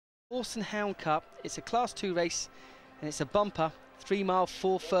Horse and Hound Cup. It's a Class 2 race and it's a bumper, 3 mile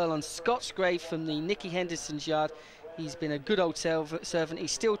 4 furlong. Scots Grey from the Nicky Henderson's yard. He's been a good old servant.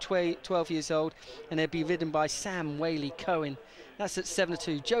 He's still 12 years old, and they'll be ridden by Sam Whaley Cohen. That's at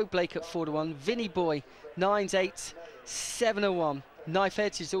 7-2. Joe Blake at 4-1. Vinnie Boy 9-8, 7-1. Knife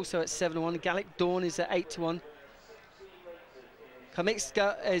Edge is also at 7-1. Gallic Dawn is at 8-1.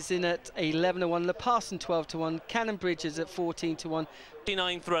 Kamixka is in at 11-1. Le Parson 12-1. Cannon Bridge is at 14-1.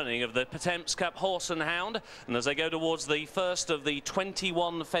 29th running of the Pertemps Cup Horse and Hound, and as they go towards the first of the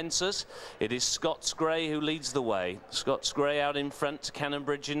 21 fences, it is Scots Grey who leads the way. Scots Grey out in front, Cannon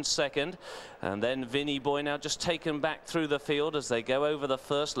Bridge in second, and then Vinnie Boy now just taken back through the field as they go over the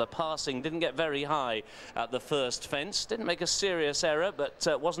first. Le Passing didn't get very high at the first fence, didn't make a serious error, but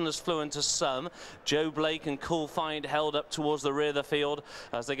wasn't as fluent as some. Joe Blake and Cool Find held up towards the rear of the field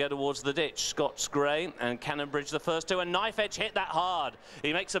as they go towards the ditch. Scots Grey and Cannon Bridge the first two, and Knife Edge hit that hard.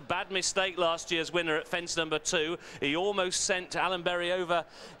 He makes a bad mistake last year's winner at fence number 2. He almost sent Alan Berry over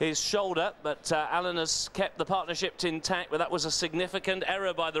his shoulder, but Alan has kept the partnership intact, but that was a significant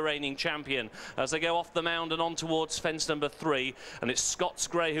error by the reigning champion as they go off the mound and on towards fence number 3, and it's Scots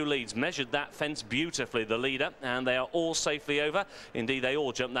Grey who leads. Measured that fence beautifully, the leader, and they are all safely over. Indeed, they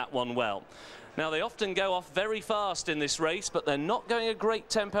all jumped that one well. Now, they often go off very fast in this race, but they're not going a great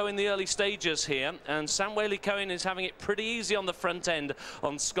tempo in the early stages here. And Sam Whaley Cohen is having it pretty easy on the front end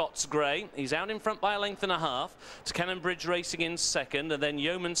on Scots Grey. He's out in front by a length and a half. To Cannon Bridge racing in second, and then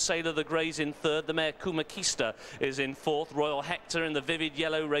Yeoman Sailor the Greys in third. The mare Kumakista is in fourth. Royal Hector in the vivid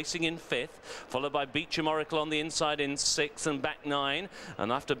yellow racing in fifth, followed by Beecham Oracle on the inside in sixth, and back 9.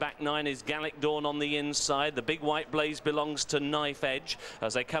 And after back 9 is Gallic Dawn on the inside. The big white blaze belongs to Knife Edge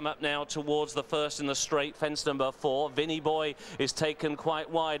as they come up now towards the first in the straight, fence number 4. Vinnie Boy is taken quite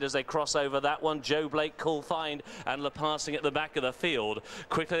wide as they cross over that one. Joe Blake, Cool Find and Le Passing at the back of the field.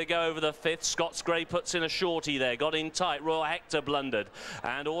 Quickly they go over the 5th. Scots Grey puts in a shorty there, got in tight. Royal Hector blundered,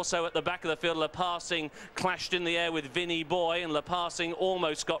 and also at the back of the field Le Passing clashed in the air with Vinnie Boy, and Le Passing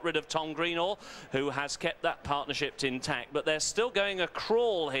almost got rid of Tom Greenall, who has kept that partnership intact. But they're still going a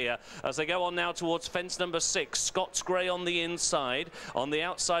crawl here as they go on now towards fence number 6. Scots Grey on the inside. On the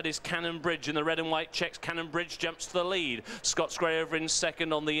outside is Cannon Bridge in the red and white checks. Cannon Bridge jumps to the lead. Scots Grey over in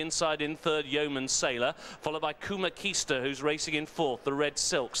second. On the inside in third, Yeoman Sailor, followed by Kumakista, who's racing in fourth, the red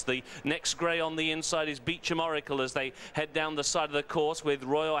silks. The next grey on the inside is Beecham Oracle as they head down the side of the course with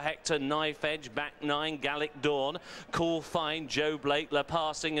Royal Hector, Knife Edge, back 9, Gallic Dawn, Cool Find, Joe Blake, Le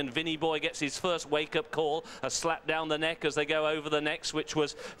Passing, and Vinnie Boy gets his first wake-up call, a slap down the neck as they go over the next, which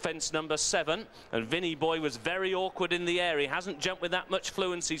was fence number 7, and Vinnie Boy was very awkward in the air. He hasn't jumped with that much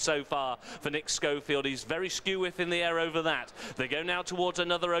fluency so far for Nick Schofield. He's very skew-whiff in the air over that. They go now towards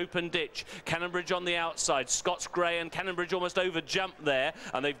another open ditch. Cannon Bridge on the outside. Scots Grey and Cannon Bridge almost over-jumped there,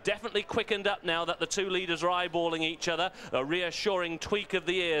 and they've definitely quickened up now that the two leaders are eyeballing each other. A reassuring tweak of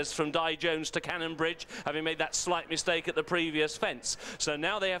the ears from Di Jones to Cannon Bridge, having made that slight mistake at the previous fence. So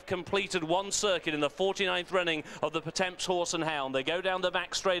now they have completed one circuit in the 49th running of the Pertemps Horse and Hound. They go down the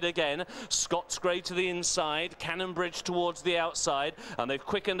back straight again. Scots Grey to the inside, Cannon Bridge towards the outside, and they've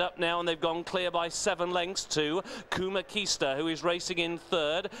quickened up now and they've gone clear by 7 lengths to Kumakista, who is racing in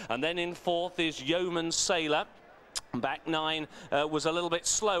third, and then in fourth is Yeoman Sailor. Back 9 was a little bit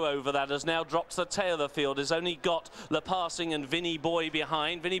slow over that, has now dropped to the tail of the field, has only got Le Passing and Vinnie Boy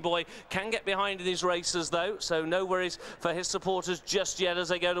behind. Vinnie Boy can get behind in his races though, so no worries for his supporters just yet as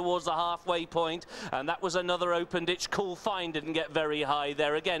they go towards the halfway point. And that was another open ditch. Cool Find didn't get very high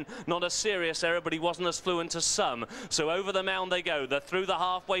there. Again, not a serious error, but he wasn't as fluent as some. So over the mound they go. They're through the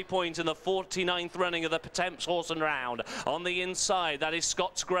halfway point in the 49th running of the Pertemps Horse and Round. On the inside, that is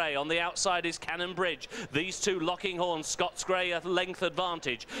Scots Grey. On the outside is Cannon Bridge. These two locking horns. Scots Grey a length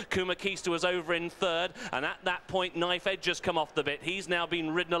advantage. Kumakista was over in third, and at that point Knife Edge has come off the bit. He's now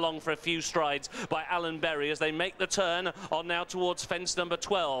been ridden along for a few strides by Alan Berry as they make the turn on now towards fence number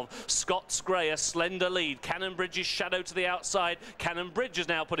 12. Scots Grey a slender lead. Cannon Bridge's shadow to the outside. Cannon Bridge has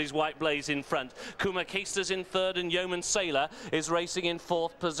now put his white blaze in front. Kumakista's in third, and Yeoman Sailor is racing in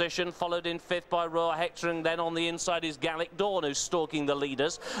fourth position, followed in fifth by Royal Hector, and then on the inside is Gallic Dawn, who's stalking the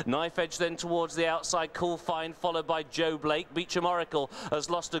leaders. Knife Edge then towards the outside. Cool Find followed by Joe Blake. Beecham Oracle has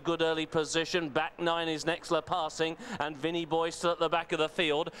lost a good early position. Back 9 is next Le Passing, and Vinnie Boy still at the back of the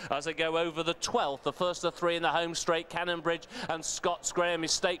field as they go over the 12th. The first of 3 in the home straight, Cannon Bridge and Scots Grey. A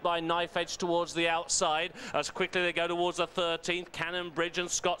mistake by Knife Edge towards the outside as quickly they go towards the 13th. Cannon Bridge and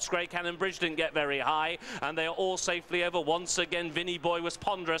Scots Grey. Cannon Bridge didn't get very high, and they are all safely over. Once again, Vinnie Boy was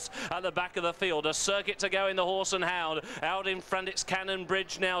ponderous at the back of the field. A circuit to go in the Horse and Hound. Out in front, it's Cannon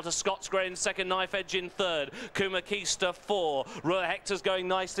Bridge now to Scots Grey in second, Knife Edge in third. Kumakista 4. Royal Hector's going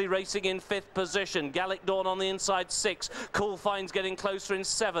nicely, racing in 5th position. Gallic Dawn on the inside 6. Cool Find's getting closer in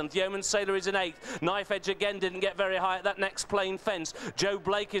 7th. Yeoman Sailor is in 8th. Knife Edge again didn't get very high at that next plain fence. Joe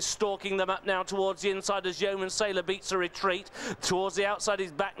Blake is stalking them up now towards the inside as Yeoman Sailor beats a retreat. Towards the outside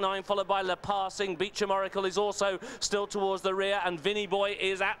is Back 9, followed by Le Passing. Beecham Oracle is also still towards the rear, and Vinny Boy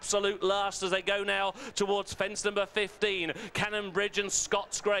is absolute last as they go now towards fence number 15. Cannon Bridge and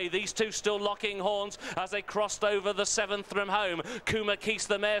Scots Grey, these two still locking horns as they crossed over the 7th from home. Kumakista,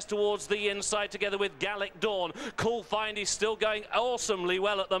 the mares towards the inside together with Gallic Dawn. Cool Find is still going awesomely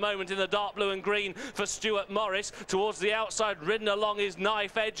well at the moment in the dark blue and green for Stuart Morris. Towards the outside, ridden along is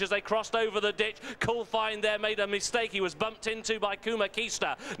Knife Edge as they crossed over the ditch. Cool Find there made a mistake. He was bumped into by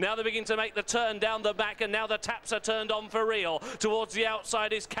Kumakista. Now they begin to make the turn down the back, and now the taps are turned on for real. Towards the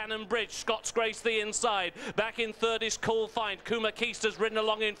outside is Cannon Bridge. Scots Grace the inside. Back in 3rd is Cool Find. Kumakista's ridden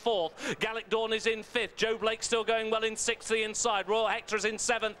along in 4th. Gallic Dawn is in 5th. Joe Blake still going well in 6th the inside. Royal Hector is in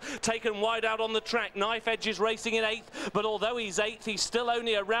 7th, taken wide out on the track. Knife Edge is racing in 8th, but although he's 8th, he's still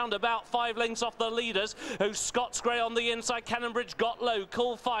only around about 5 lengths off the leaders, who's Scots Grey on the inside. Cannon Bridge got low.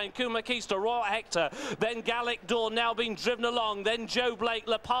 Cool Find, Kumakista, Royal Hector, then Gallic Dawn now being driven along, then Joe Blake.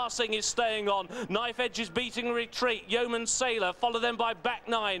 Le Passing is staying on. Knife Edge is beating a retreat. Yeoman Sailor, follow them by Back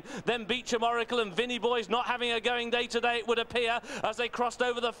 9, then Beecham Oracle and Vinny Boy's not having a going day today, it would appear, as they crossed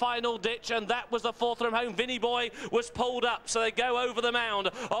over the final ditch, and that was the 4th from home. Vinny Boy was pulled up, so they go over the mound.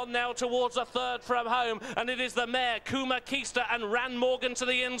 On now towards the 3rd from home, and it is the mare Kumakista and Ran Morgan to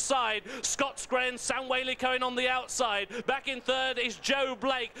the inside. Scots Grey and Sam Whaley going on the outside. Back in 3rd is Joe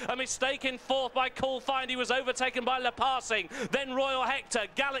Blake. A mistake in 4th by Cool Find. He was overtaken by Le Passing. Then Royal Hector.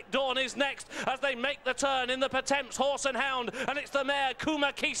 Gallic Dawn is next as they make the turn in the Pertemps Horse and Hound, and it's the mare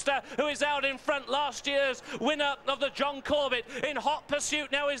Kumakista who is out in front. Last year's winner of the John Corbett. In hot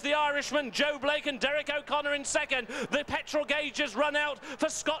pursuit now is the Irishman Joe Blake and Derek O'Connor in 2nd. The petrol gauge has run out for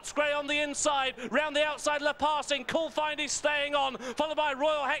Scots Grey on the inside. Round the outside, Le Passing. Cool Find is staying on, followed by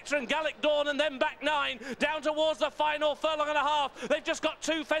Royal Hector and Gallic Dawn, and then Back 9 down towards the final furlong and a half. They've just got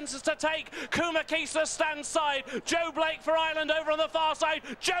 2 fences to take. Kumakista stands side. Joe Blake for Ireland over on the far side.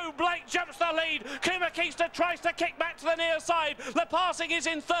 Joe Blake jumps the lead. Kumakista tries to kick back to the near side. Le Passing is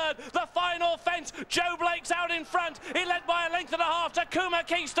in 3rd. The final fence. Joe Blake's out in front. He led by a length and a half to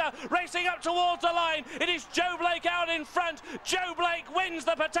Kumakista, racing up towards the line. It is Joe Blake out in front. Joe Blake wins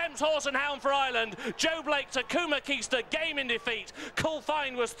the Pertemps Horse and Hound for Ireland. Joe Blake to Kumakista, game in defeat. Cool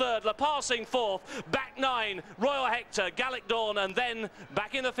Find was 3rd, Le Passing 4th, Back 9, Royal Hector, Gallic Dawn, and then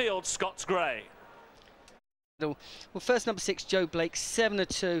back in the field, Scots Grey. Well, first number 6, Joe Blake,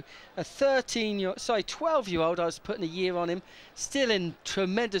 7-2, a 12-year-old. I was putting a year on him, still in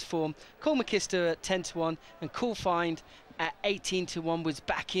tremendous form. Kumakista at 10-1, and Cool Find at 18-1 was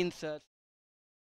back in 3rd.